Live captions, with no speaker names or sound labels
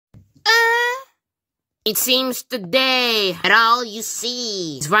It seems today that all you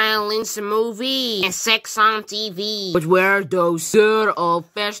see is violence in movies and sex on TV. But where those good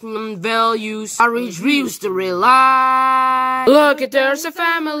old-fashioned values are refused to rely. Look, there's a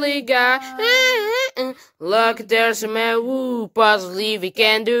Family Guy. Look, there's a man who possibly we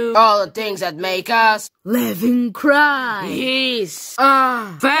can do all the things that make us live and cry. He's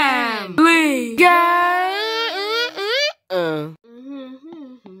a Family Guy.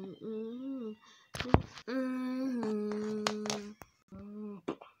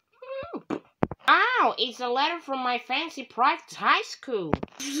 Oh, it's a letter from my fancy private high school.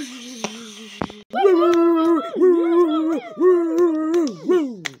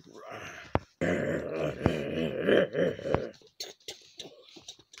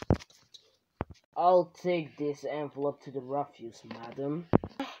 I'll take this envelope to the refuse, madam.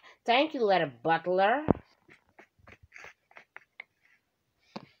 Thank you, letter butler.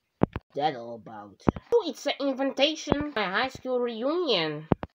 That all about? Oh, it's an invitation. My high school reunion.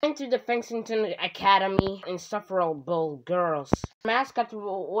 Went to the Fensington Academy and several girls. Mascot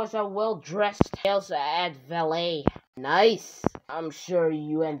was a well-dressed Elsa at valet. Nice. I'm sure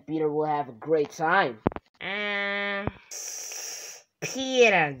you and Peter will have a great time.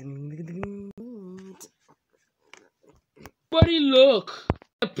 Peter. Buddy, look.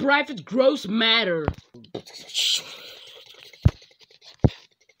 A private gross matter.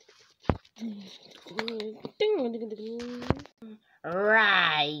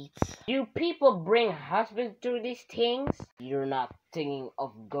 Right. You people bring husbands to these things? You're not thinking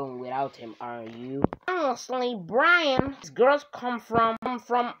of going without him, are you? Honestly, Brian, these girls come from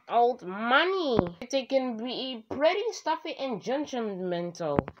old money. They can be pretty stuffy and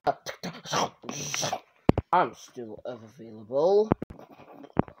judgmental. I'm still available.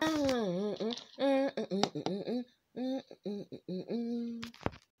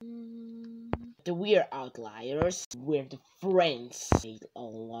 We're outliers. We're the friends made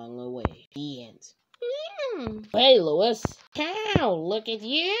along the way. The end. Hey, Lois. How? Look at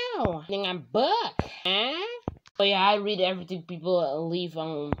you. Reading a book, huh? Oh yeah, I read everything people leave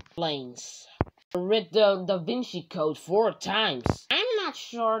on planes. I read the Da Vinci Code 4 times. I'm not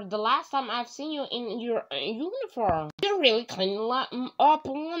sure the last time I've seen you in your uniform. You're really cleaning up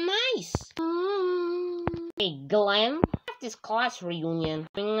nice. Hey, Glenn. This class reunion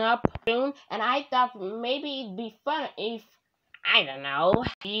coming up soon, and I thought maybe it'd be fun if, I don't know,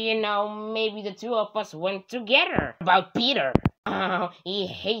 maybe the two of us went together. About Peter. Oh, he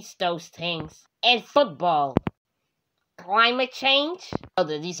hates those things. And football. Climate change? Oh,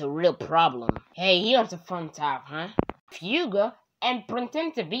 that is a real problem. Hey, here's a fun top, huh? If you go and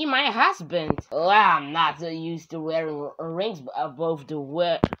pretend to be my husband. Well, I'm not used to wearing rings above the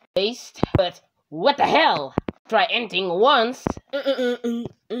waist, but what the hell? Try anything once.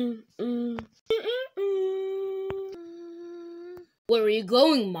 Where are you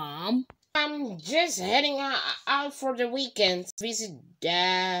going, Mom? I'm just heading out for the weekend. Visit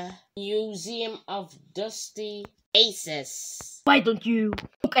the Museum of Dusty Faces. Why don't you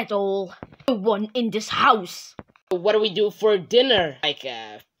look at all the one in this house? What do we do for dinner? Like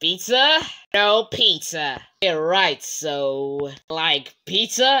pizza? No pizza. You're right, so like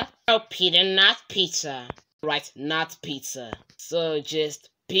pizza? No, Peter, not pizza. Right, not pizza. So just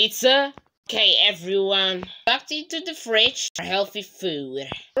pizza? Okay, everyone. Tucked into the fridge for healthy food.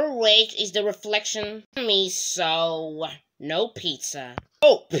 Your weight is the reflection of me, so no pizza.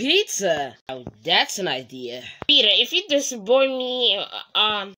 Oh, pizza! Oh, that's an idea. Peter, if you disappoint me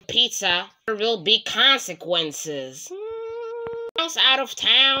on pizza, there will be consequences. House out of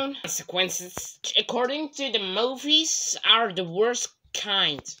town. Consequences, according to the movies, are the worst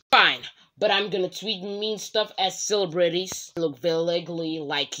kind. Fine. But I'm gonna tweet mean stuff at celebrities look vaguely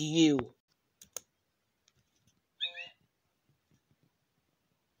like you.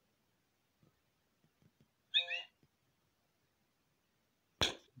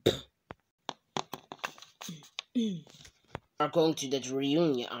 Are going to that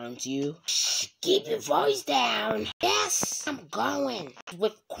reunion, aren't you? Shh, keep your voice down. Yes, I'm going.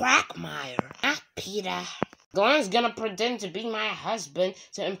 With Quagmire, not Peter. Glenn's gonna pretend to be my husband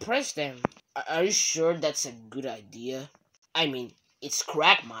to impress them. Are you sure that's a good idea? I mean, it's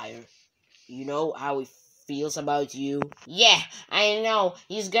Quagmire. You know how he feels about you? Yeah, I know.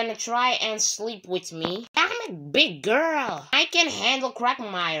 He's gonna try and sleep with me. I'm a big girl. I can handle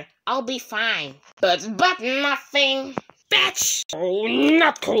Quagmire. I'll be fine. But nothing. That's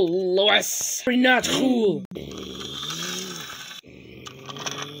not cool, Lois. You're not cool.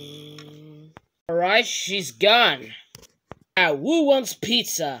 Alright, she's gone. Now, who wants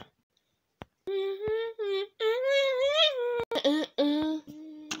pizza?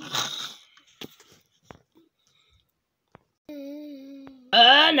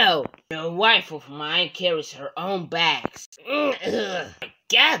 Oh no! The wife of mine carries her own bags. Ugh.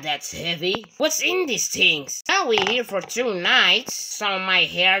 God, that's heavy. What's in these things? I'll be here for 2 nights. Some of my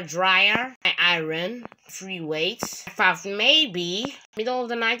hair dryer, my iron, 3 weights. I thought maybe middle of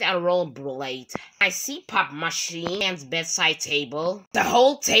the night I'll roll a blade. My CPAP machine and bedside table. The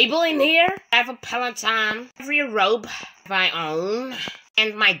whole table in here? I have a Peloton, every robe of my own,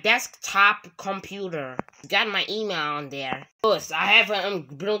 and my desktop computer. Got my email on there. Plus, I have a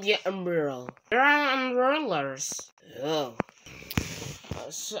brilliant umbrella. There are umbrellas. Oh.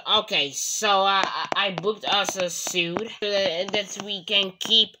 So I booked us a suit so that we can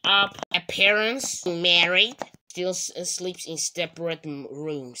keep up appearance. Married, still sleeps in separate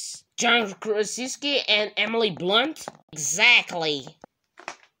rooms. John Krasinski and Emily Blunt? Exactly.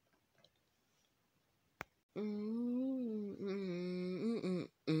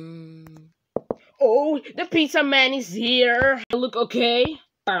 Oh, the pizza man is here. Look okay?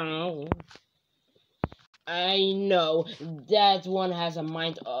 I know, that one has a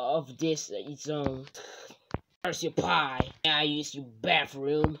mind of its own. Where's your pie? Can I use your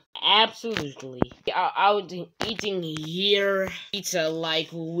bathroom? Absolutely. I was eating here pizza like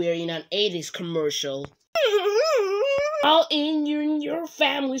we're in an 80s commercial. All in your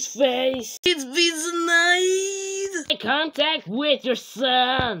family's face. It's pizza night. Make contact with your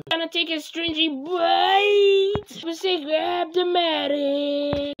son. Gonna take a stringy bite. Specific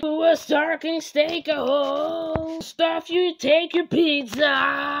abdomatic. A starking steak a hole. Stuff you take your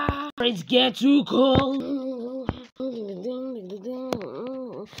pizza. It gets too cold.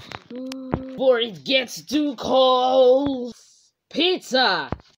 Before it gets too cold. Pizza.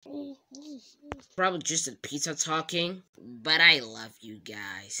 Probably just a pizza talking, but I love you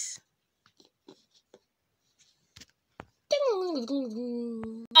guys.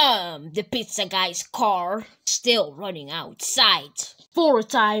 The pizza guy's car still running outside. 4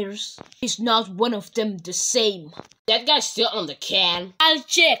 tires. Is not one of them the same? That guy's still on the can. I'll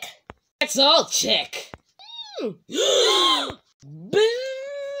check. Let's all check.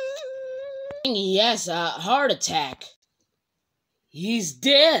 He has a heart attack. He's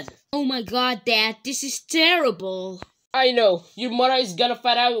dead. Oh my god, Dad, this is terrible. I know. Your mother is gonna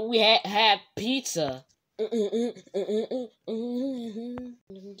find out we had pizza.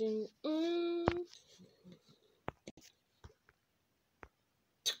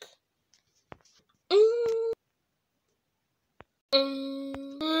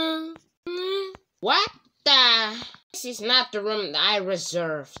 What the? This is not the room that I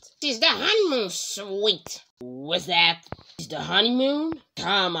reserved. This is the honeymoon suite. What's that? Is the honeymoon?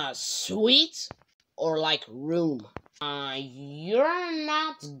 Comma, suite? Or like room? You're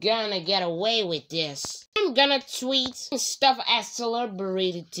not gonna get away with this. I'm gonna tweet stuff as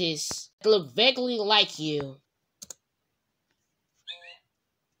celebrities that look vaguely like you.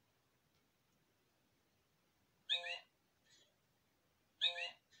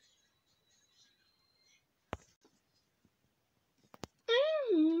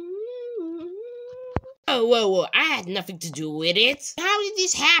 Oh, whoa, I had nothing to do with it. How did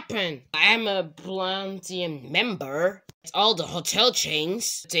this happen? I'm a Plantian member. It's all the hotel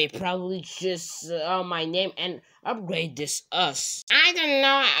chains. They probably just saw my name and upgrade this us. I don't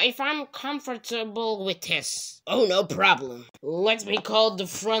know if I'm comfortable with this. Oh, no problem. Let me call the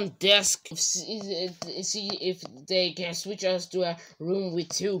front desk. See if they can switch us to a room with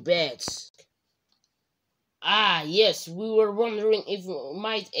 2 beds. Ah, yes, we were wondering if we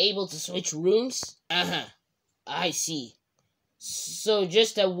might able to switch rooms. I see. So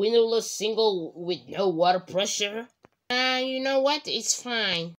just a windowless single with no water pressure? You know what? It's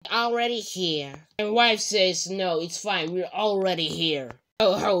fine. Already here. And wife says, no, it's fine. We're already here.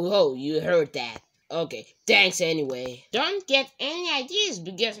 Oh, you heard that. Okay, thanks anyway. Don't get any ideas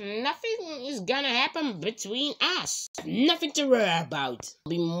because nothing is gonna happen between us. Nothing to worry about. I'll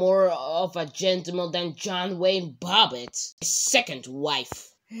be more of a gentleman than John Wayne Bobbitt, his second wife.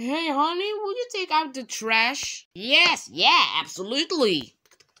 Hey, honey, will you take out the trash? Yes, yeah, absolutely.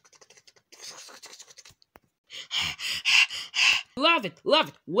 Love it.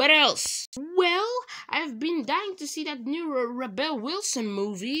 What else? Well, I've been dying to see that new Rebel Wilson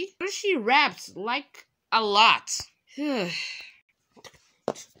movie where she raps like a lot. Let's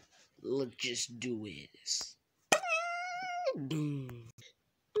just do it.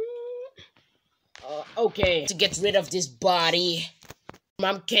 Okay, to get rid of this body,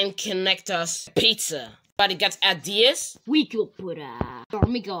 Mom can connect us. Pizza. But got ideas? We could put a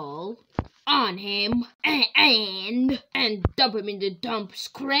Dormigol on him and dump him in the dump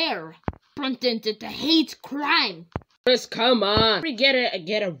square. Pretend to hate crime. Chris, come on. We get a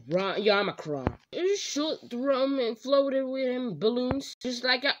Yamacron. You should drum and float it with him balloons, just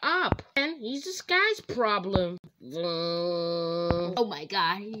like an up. And he's the sky's problem. Oh my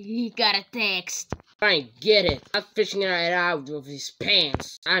god, he got a text. I get it. I'm fishing it out of his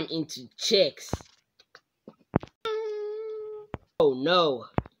pants. I'm into chicks. Oh no.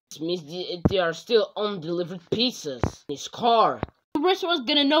 This means they are still undelivered pizzas in his car. The restaurant's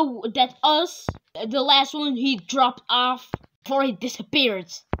gonna know that us, the last one he dropped off before he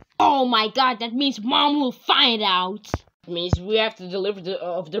disappeared. Oh my god, that means Mom will find out. It means we have to deliver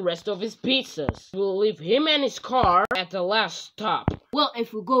the rest of his pizzas. We'll leave him and his car at the last stop. Well,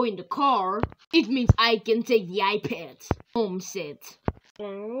 if we go in the car, it means I can take the iPad. Mom said.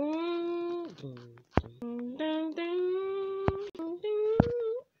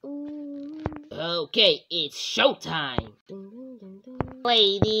 Okay, it's showtime.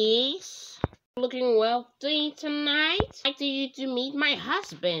 Ladies, looking wealthy tonight. I'd like you to meet my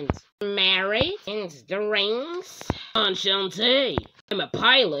husband. Married, and the rings. Enchanté. I'm a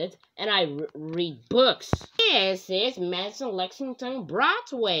pilot, and I read books. This is Madison Lexington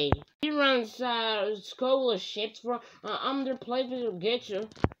Broadway. He runs scholarships for underprivileged kids.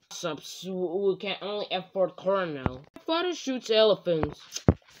 Subs who can only afford Cornell. My father shoots elephants.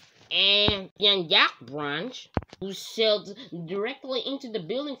 And Young Yacht Branch, who sailed directly into the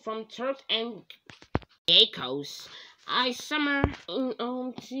building from Turks and Caicos. I summer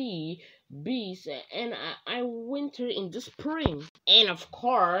in tea bees, and I winter in the spring. And of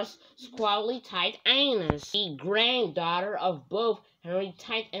course, Squally Tite Anus, the granddaughter of both Henry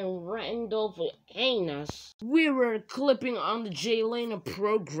Tite and Randolph Anus. We were clipping on the J-Lena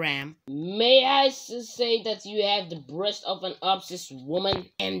program. May I say that you have the breast of an obsessed woman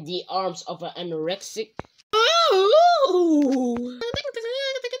and the arms of an anorexic? Ooh.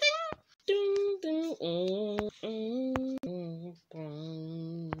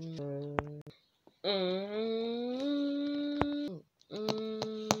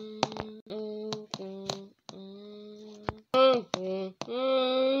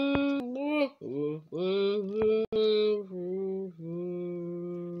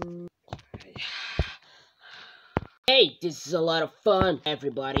 Hey, this is a lot of fun,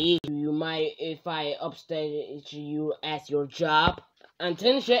 everybody. Do you mind if I upstage you at your job?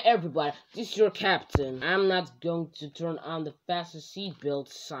 Attention, everybody. This is your captain. I'm not going to turn on the fasten seatbelt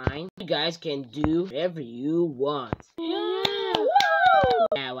sign. You guys can do whatever you want. Yeah. Woo!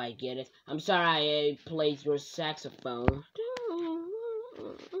 Now I get it. I'm sorry I played your saxophone.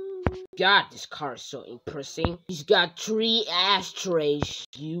 God, this car is so impressive. He's got 3 ashtrays.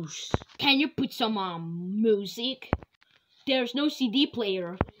 Can you put some music? There's no CD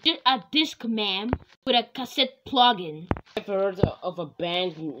player. Just a Discman with a cassette plug-in. I've heard of a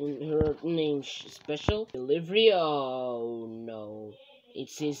band her name Special Delivery. Oh no.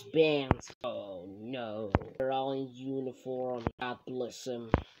 It's his band. Oh no. They're all in uniform. God bless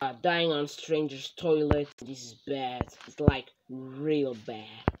them. Dying on strangers' toilet. This is bad. It's like real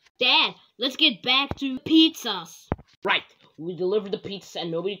bad. Dad, let's get back to pizzas. Right. We deliver the pizzas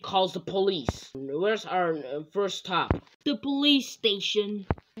and nobody calls the police. Where's our first stop? The police station.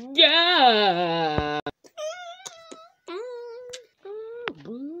 Yeah.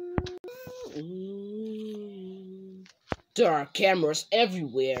 There are cameras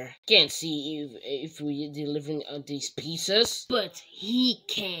everywhere. Can't see if we're delivering these pizzas. But he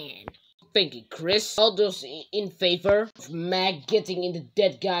can. Thank you, Chris. All those in favor of Mac getting in the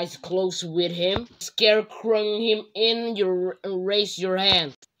dead guy's clothes with him, scarecrowing him in, raise your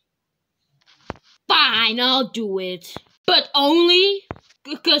hand. Fine, I'll do it. But only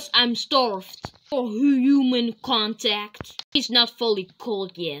because I'm starved for human contact. He's not fully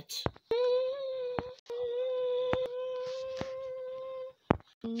cold yet.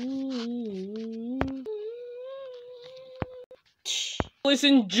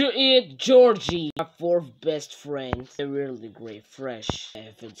 Listen, Georgie, my 4th best friend. They're really great, fresh. I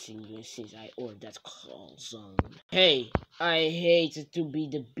haven't seen you since I ordered that call zone. Hey, I hate to be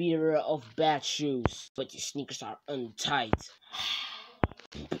the bearer of bad shoes, but your sneakers are untied.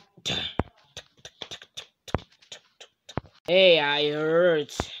 Hey, I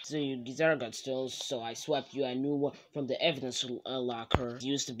heard. So your guitar got stolen, so I swapped you a new one from the evidence locker. It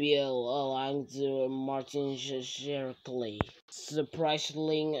used to be along to Martin Sherkley.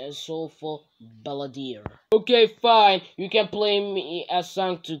 Surprisingly soulful balladeer. Okay, fine. You can play me a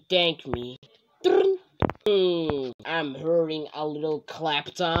song to thank me. I'm hearing a little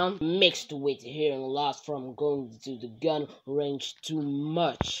Clapton mixed with hearing loss from going to the gun range too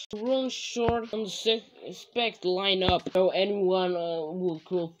much. Run short on the suspect lineup. So anyone who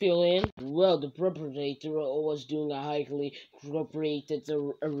could fill in? Well, the perpetrator was doing a highly appropriated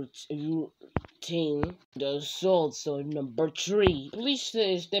routine. The assault, so number 3. Please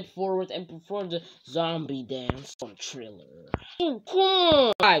step forward and perform the zombie dance on Thriller. Oh, come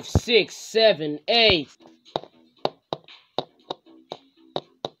on! 5, 6, 7, 8.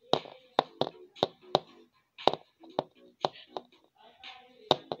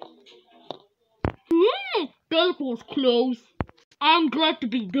 That was close. I'm glad to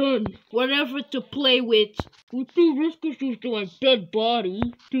be done. Whatever to play with. It's too risky to do a dead body.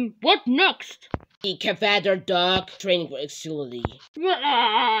 What next? The Cavador Dog Training Facility.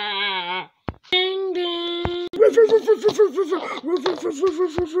 Ding ding.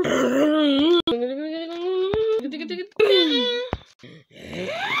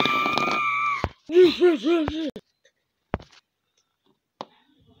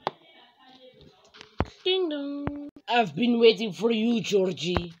 Ding dong. I've been waiting for you,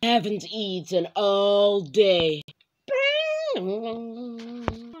 Georgie. Haven't eaten all day.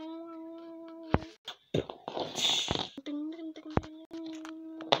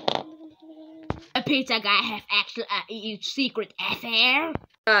 A pizza guy have actually a secret affair?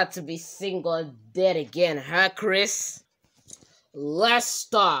 Not to be single and dead again, huh, Chris? Last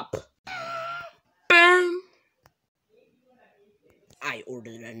stop. Bam! I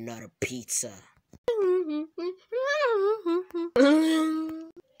ordered another pizza.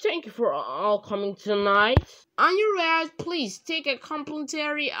 Thank you for all coming tonight. On your right, please take a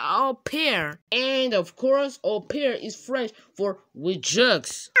complimentary au pair. And of course, au pair is French for with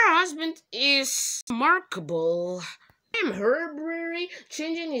jugs. Her husband is remarkable. I'm Herbury,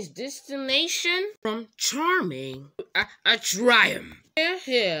 changing his destination from charming to a triumph.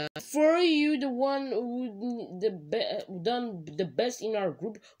 Yeah. For you, the one who done the best in our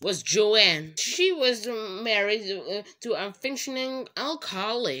group was Joanne. She was married to a functioning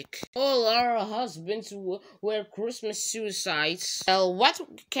alcoholic. All our husbands were Christmas suicides. Well, what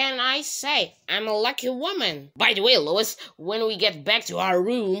can I say? I'm a lucky woman. By the way, Lois, when we get back to our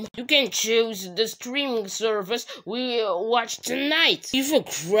room, you can choose the streaming service we watch tonight. Even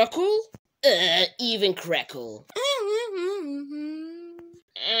Crackle? Even Crackle.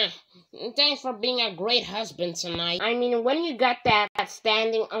 Thanks for being a great husband tonight. I mean, when you got that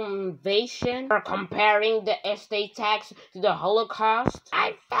standing ovation for comparing the estate tax to the Holocaust,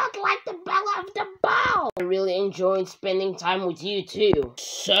 I felt like the belle of the ball. I really enjoyed spending time with you too.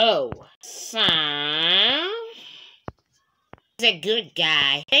 So, Sam is a good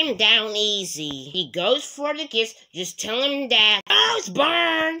guy. Let him down easy. He goes for the kiss. Just tell him that. Oh, it's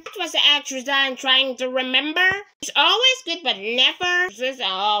Barn. What was the actress that I'm trying to remember? He's always good, but never. Says,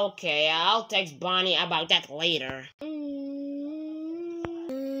 okay, I'll text Bonnie about that later.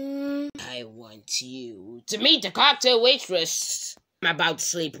 I want you to meet the cocktail waitress I'm about to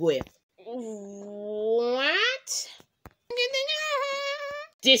sleep with. What?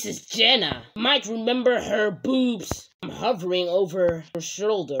 This is Jenna. Might remember her boobs. I'm hovering over her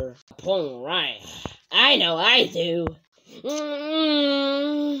shoulder. Pulling right. I know I do.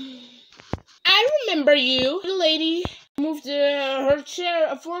 I remember you. The lady moved her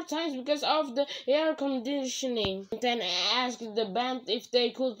chair 4 times because of the air conditioning. And then asked the band if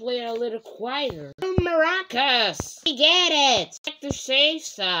they could play a little quieter. Maracas! We get it! Like the safe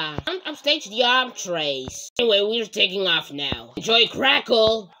side. Don't upstage the entrees. Anyway, we're taking off now. Enjoy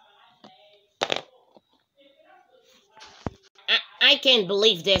Crackle! I can't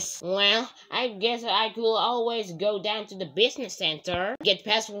believe this. Well, I guess I could always go down to the business center, get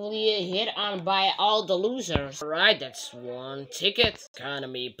passively hit on by all the losers. Alright, that's 1 ticket.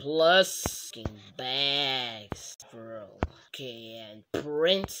 Economy plus. Bags. Okay, and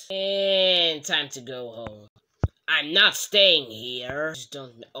print. And time to go home. I'm not staying here. Just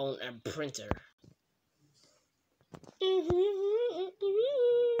don't own a printer.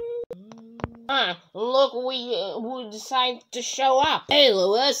 Look, we decided to show up. Hey,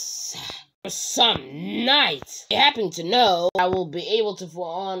 Lois. For some night. You happen to know I will be able to put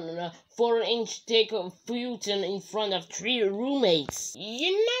on a 4-inch thick futon in front of 3 roommates.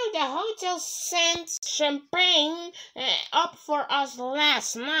 You know, the hotel sent champagne up for us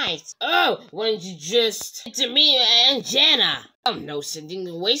last night. Oh, why don't you just to me and Jenna? Oh, no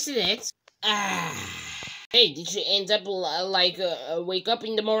sending wasted it. Hey, did you end up wake up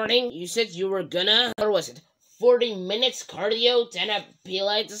in the morning? You said you were gonna, or was it 40 minutes cardio, then a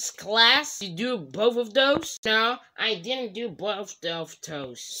Pilates class. You do both of those? No, I didn't do both of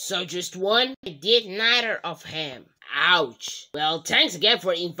those. So just one? I did neither of them. Ouch. Well, thanks again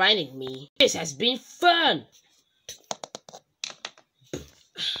for inviting me. This has been fun.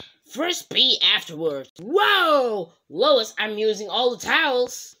 First pee afterwards. Whoa! Lois, I'm using all the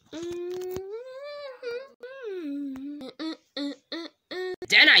towels.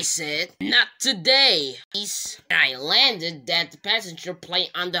 Then I said, not today. I landed that passenger plane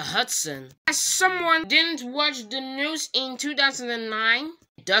on the Hudson. As someone didn't watch the news in 2009,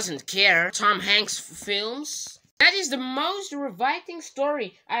 doesn't care, Tom Hanks films. That is the most reviving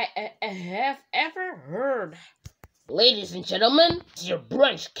story I have ever heard. Ladies and gentlemen, it's your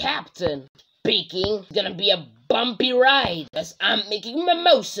brunch captain speaking. It's gonna be a bumpy ride, as I'm making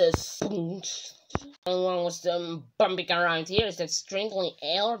mimosas. Only one was bumping around here is that strangely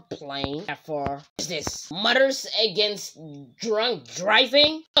airplane. Therefore, is this mothers against drunk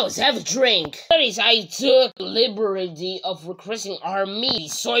driving? Let's have a drink. That is, I took the liberty of requesting our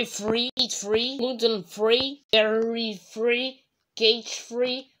meat soy-free, meat-free, gluten-free, dairy-free,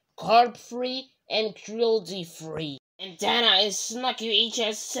 cage-free, carb-free, and cruelty-free. And then I snuck you each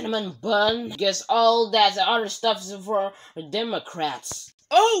a cinnamon bun, because all that other stuff is for Democrats.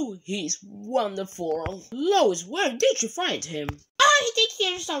 Oh, he's wonderful. Lois, where did you find him? Oh, he did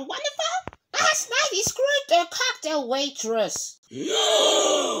hear so wonderful. Last night he screwed the cocktail waitress.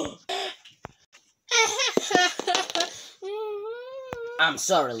 I'm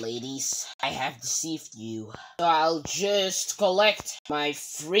sorry, ladies. I have deceived you. So I'll just collect my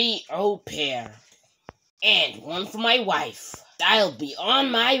free au pair. And one for my wife. I'll be on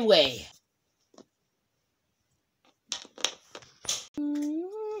my way.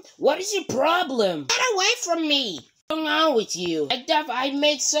 What is your problem? Get away from me! What's going on with you? I thought I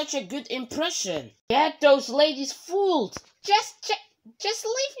made such a good impression. Get those ladies fooled. Just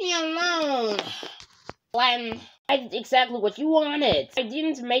leave me alone. Glenn, I did exactly what you wanted. I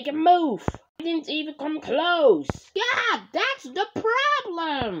didn't make a move. I didn't even come close. Yeah, that's the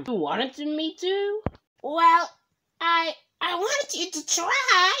problem. You wanted me to? Well, I wanted you to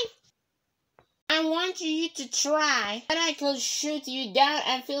try. I want you to try, and I could shoot you down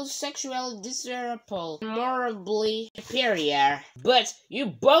and feel sexually desirable, morally superior. But you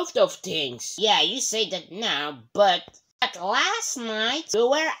both of things. Yeah, you say that now, but last night you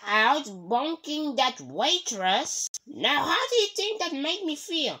were out bonking that waitress. Now, how do you think that made me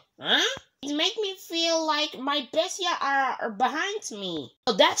feel? Huh? It made me feel like my besties are behind me.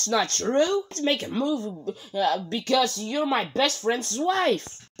 Oh, that's not true. Let's make a move because you're my best friend's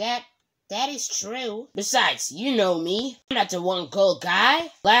wife. That is true. Besides, you know me. I'm not the one cold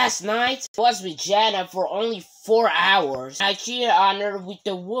guy. Last night, I was with Jana for only 4 hours. I cheated on her with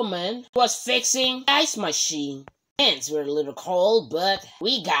the woman who was fixing the ice machine. Hands were a little cold, but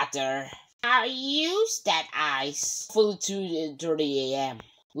we got her. I used that ice. Full 2:30 a.m.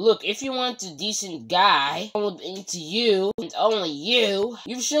 Look, if you want a decent guy, into you, and only you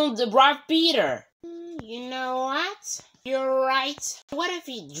shouldn't deprive Peter. You know what? You're right. What if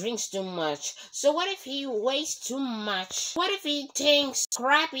he drinks too much? So what if he weighs too much? What if he thinks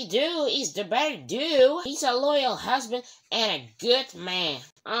Scrappy Doo is the better Doo? He's a loyal husband and a good man.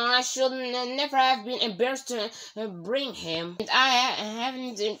 I should never have been embarrassed to bring him. And I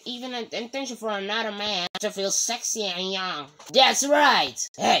haven't even an intention for another man to feel sexy and young. That's right.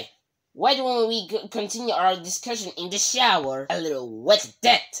 Hey, why don't we continue our discussion in the shower? A little wet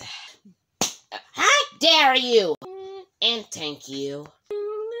that. How dare you! And thank you.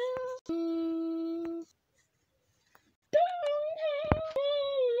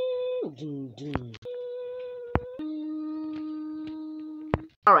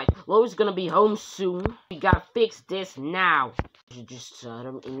 Alright, Lois gonna be home soon. We gotta fix this now. I should just shut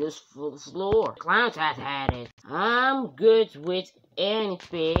him in this floor. Clowns had it. I'm good with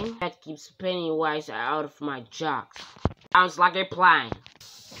anything that keeps Pennywise out of my jocks. Sounds like a plan.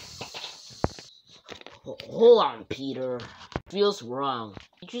 Hold on, Peter. Feels wrong.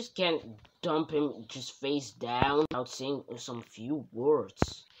 You just can't dump him just face down without saying some few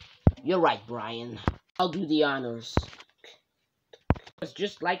words. You're right, Brian. I'll do the honors. It's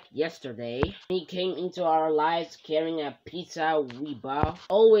just like yesterday. He came into our lives carrying a pizza we bought.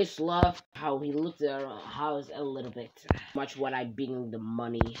 Always loved how he looked at our house a little bit. Much what I bring the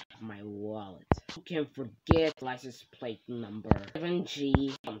money in my wallet. Who can forget license plate number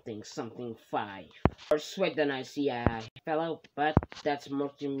 7G something something 5. Or sweat than I see I fellow, but that's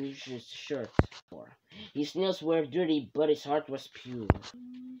Mortimer's shirt for. His nails were dirty, but his heart was pure.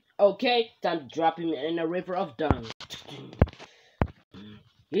 Okay, time to drop him in a river of dung.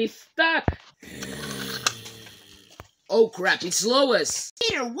 He's stuck! Oh crap, it's Lois!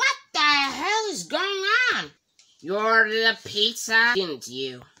 Peter, what the hell is going on? You ordered a pizza, didn't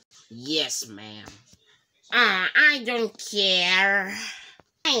you? Yes, ma'am. I don't care.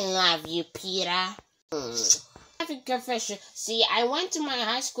 I love you, Peter. I have a confession. See, I went to my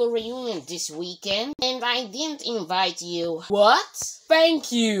high school reunion this weekend, and I didn't invite you. What?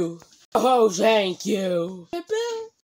 Thank you. Oh, thank you.